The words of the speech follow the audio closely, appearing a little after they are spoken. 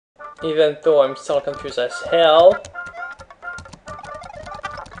Even though I'm still confused as hell.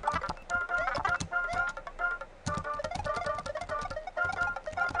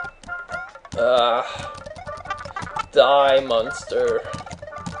 Die, monster.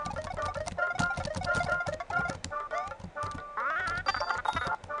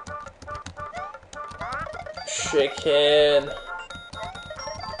 Chicken.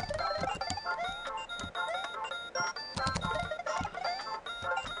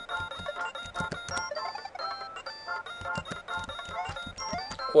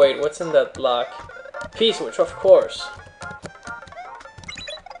 Wait, what's in that block? P-switch, of course.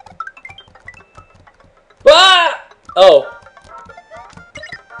 Ah! Oh.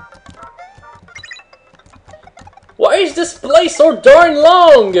 Why is this place so darn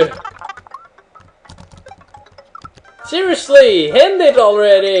long? Seriously, end it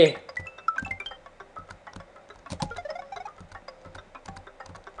already!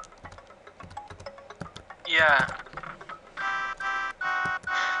 Yeah.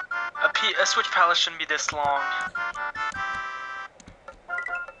 A switch palette shouldn't be this long.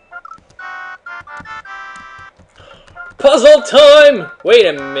 Puzzle time! Wait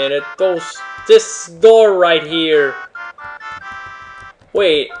a minute, this door right here.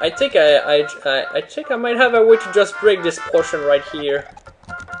 Wait, I think I might have a way to just break this portion right here.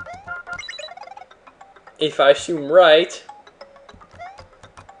 If I assume right.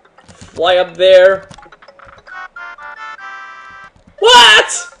 Fly up there.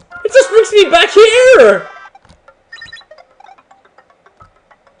 What? It just brings me back here!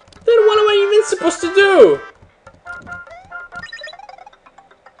 Then what am I even supposed to do?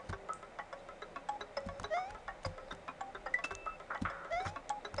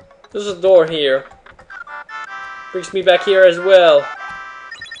 There's a door here. Brings me back here as well.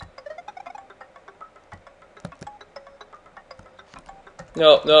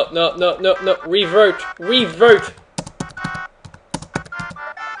 No, no, no, no, no, no. Revert! Revert!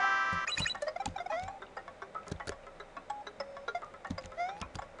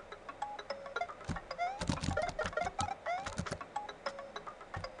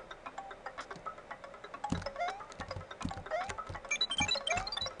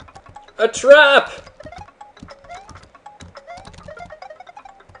 A trap!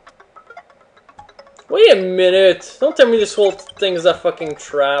 Wait a minute! Don't tell me this whole thing is a fucking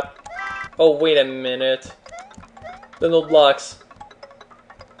trap. Oh, wait a minute. The no blocks.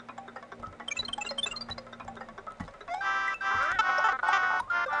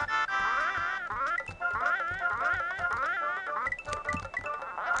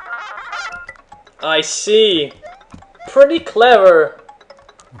 I see. Pretty clever.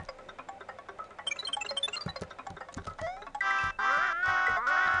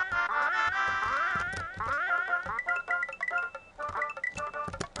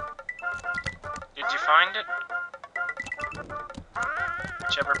 Did you find it?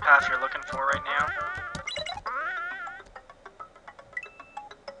 Whichever path you're looking for right now.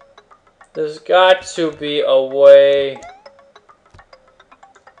 There's got to be a way.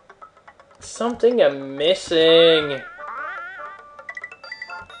 Something I'm missing.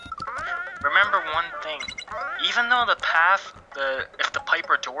 Remember one thing. Even though the path, if the pipe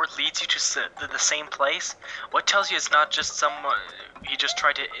or door leads you to the same place, what tells you it's not just someone, he just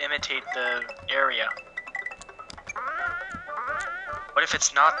tried to imitate the area? What if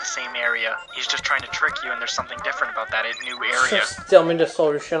it's not the same area? He's just trying to trick you and there's something different about that new area. Just tell me the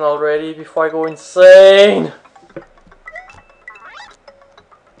solution already before I go insane.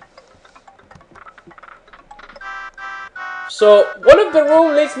 So, one of the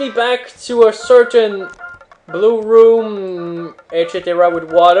rooms leads me back to a certain blue room, etc.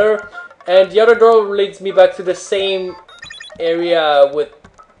 with water, and the other door leads me back to the same area with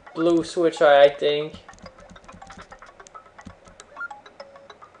blue switch, I think.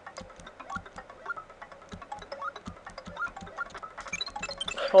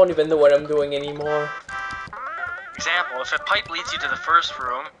 I don't even know what I'm doing anymore. Example, if a pipe leads you to the first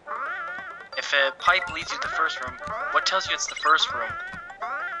room, what tells you it's the first room?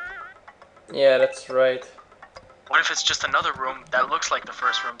 Yeah, that's right. What if it's just another room that looks like the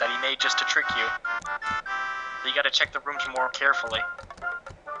first room that he made just to trick you? So you gotta check the rooms more carefully.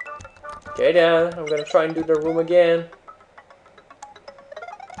 Okay then, I'm gonna try and do the room again.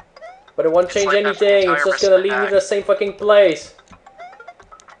 But it won't change like that for the anything, it's entire just gonna lead me to the same fucking place.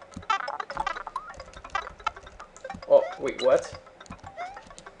 Oh, wait, what?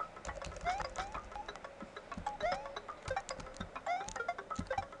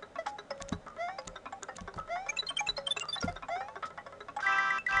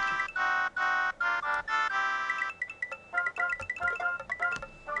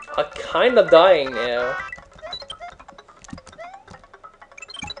 I'm kinda dying now.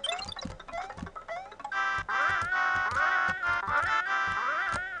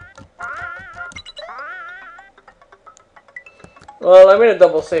 Well, I'm in a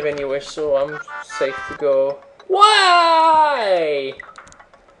double save anyway, so I'm safe to go. Why?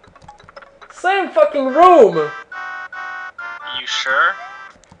 Same fucking room! You sure?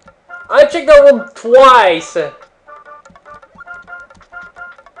 I checked that room twice!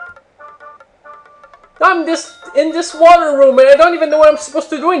 I'm in this water room and I don't even know what I'm supposed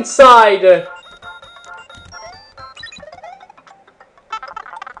to do inside!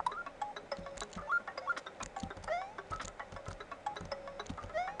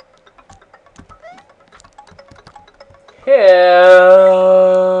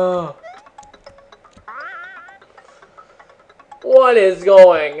 Yeah. What is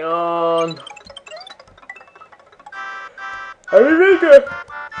going on?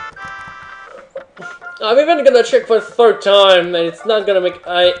 I'm even gonna check for the third time, and it's not gonna make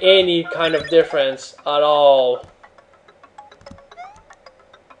any kind of difference at all.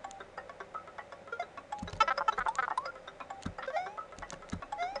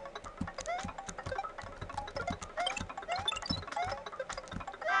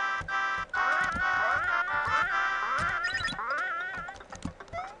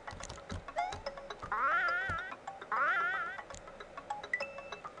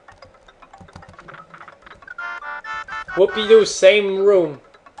 Whoopie-doo, same room.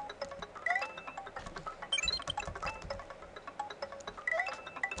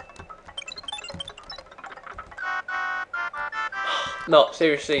 No,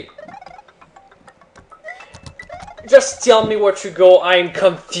 seriously. Just tell me where to go, I'm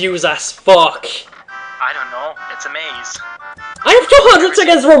confused as fuck. I don't know, it's a maze. I have 200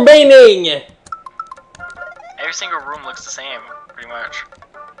 seconds remaining! Every single room looks the same, pretty much.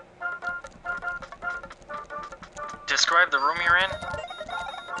 Describe the room you're in.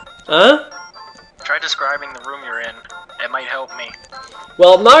 Huh? Try describing the room you're in. It might help me.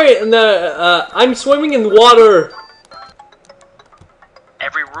 Well, now I'm swimming in water.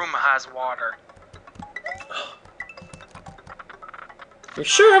 Every room has water. You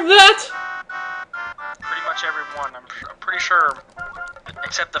sure of that? Pretty much every one. I'm pretty sure.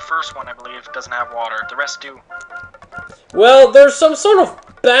 Except the first one, I believe, doesn't have water. The rest do. Well, there's some sort of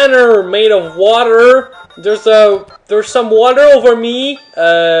banner made of water. There's some water over me,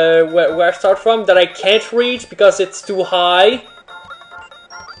 where I start from, that I can't reach because it's too high.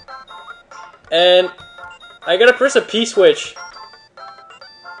 And I gotta press a P-switch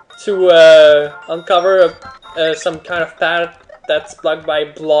to uncover some kind of path that's blocked by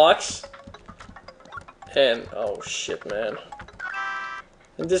blocks. And oh shit, man.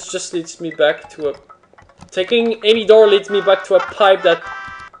 And this just leads me back to a... Taking any door leads me back to a pipe that...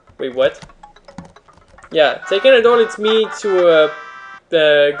 Wait, what? Yeah, taking a door leads me to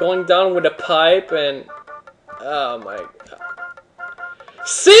going down with a pipe and... Oh my god.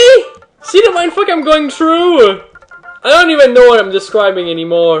 See? See the mindfuck I'm going through? I don't even know what I'm describing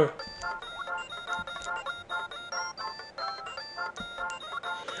anymore.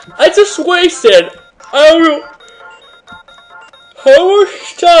 I just wasted how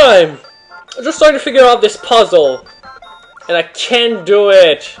much time? I'm just trying to figure out this puzzle. And I can't do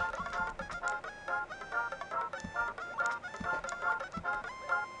it.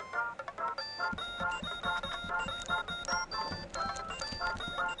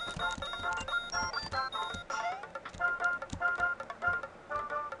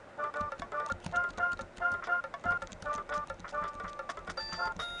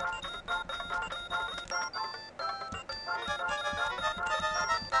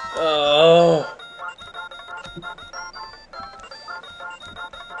 Oh.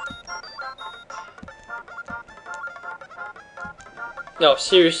 No,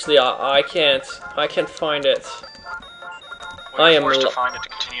 seriously, I can't find it. Well, I you're am forced to find it to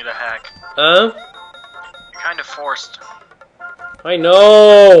continue to hack. Huh? You're kind of forced. I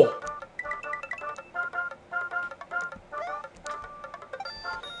know.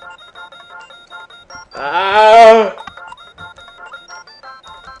 Ah.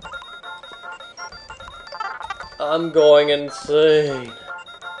 I'm going insane.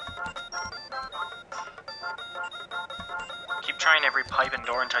 Keep trying every pipe and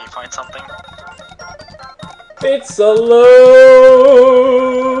door until you find something. It's a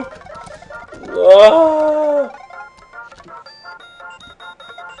loop. Ah.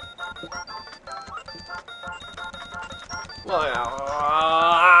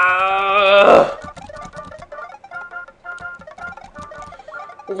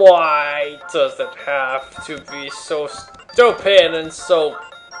 Why does it have to be so stupid and so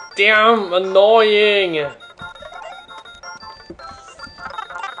damn annoying. You're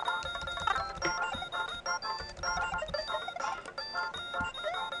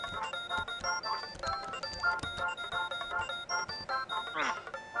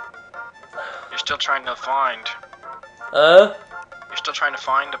still trying to find. Huh? You're still trying to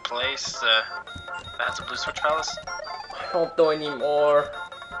find a place that has a blue switch palace? I don't know anymore.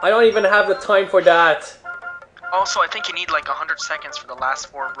 I don't even have the time for that. Also, I think you need like 100 seconds for the last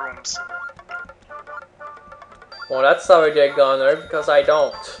 4 rooms. Well, that's already a gunner because I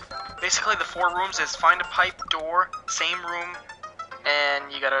don't. Basically, the 4 rooms is find a pipe door, same room,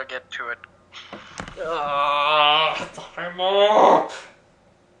 and you gotta get to it. Time up.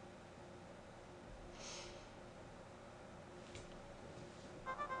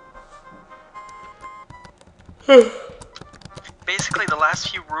 Basically, the last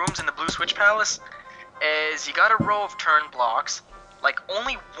few rooms in the blue switch palace is you got a row of turn blocks. Like,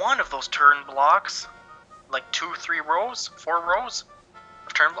 only one of those turn blocks, like 2, 3 rows, 4 rows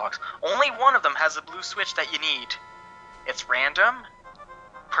of turn blocks, only one of them has a blue switch that you need. It's random.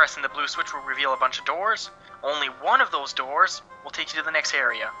 Pressing the blue switch will reveal a bunch of doors. Only one of those doors will take you to the next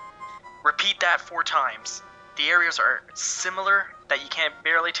area. Repeat that 4 times. The areas are similar that you can't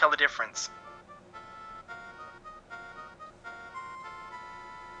barely tell the difference.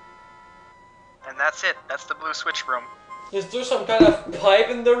 And that's it. That's the blue switch room. Is there some kind of pipe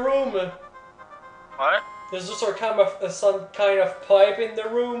in the room? What? Is there some kind of pipe in the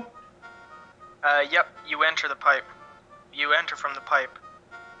room? Yep. You enter the pipe. You enter from the pipe.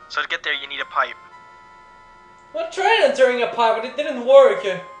 So to get there, you need a pipe. I tried entering a pipe, but it didn't work.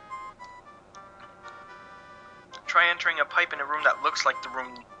 Try entering a pipe in a room that looks like the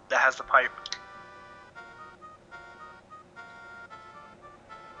room that has the pipe.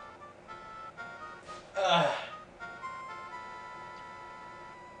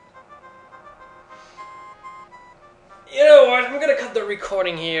 You know what? I'm gonna cut the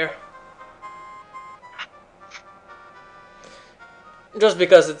recording here. Just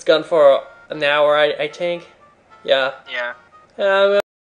because it's gone for an hour, I think. Yeah. Yeah.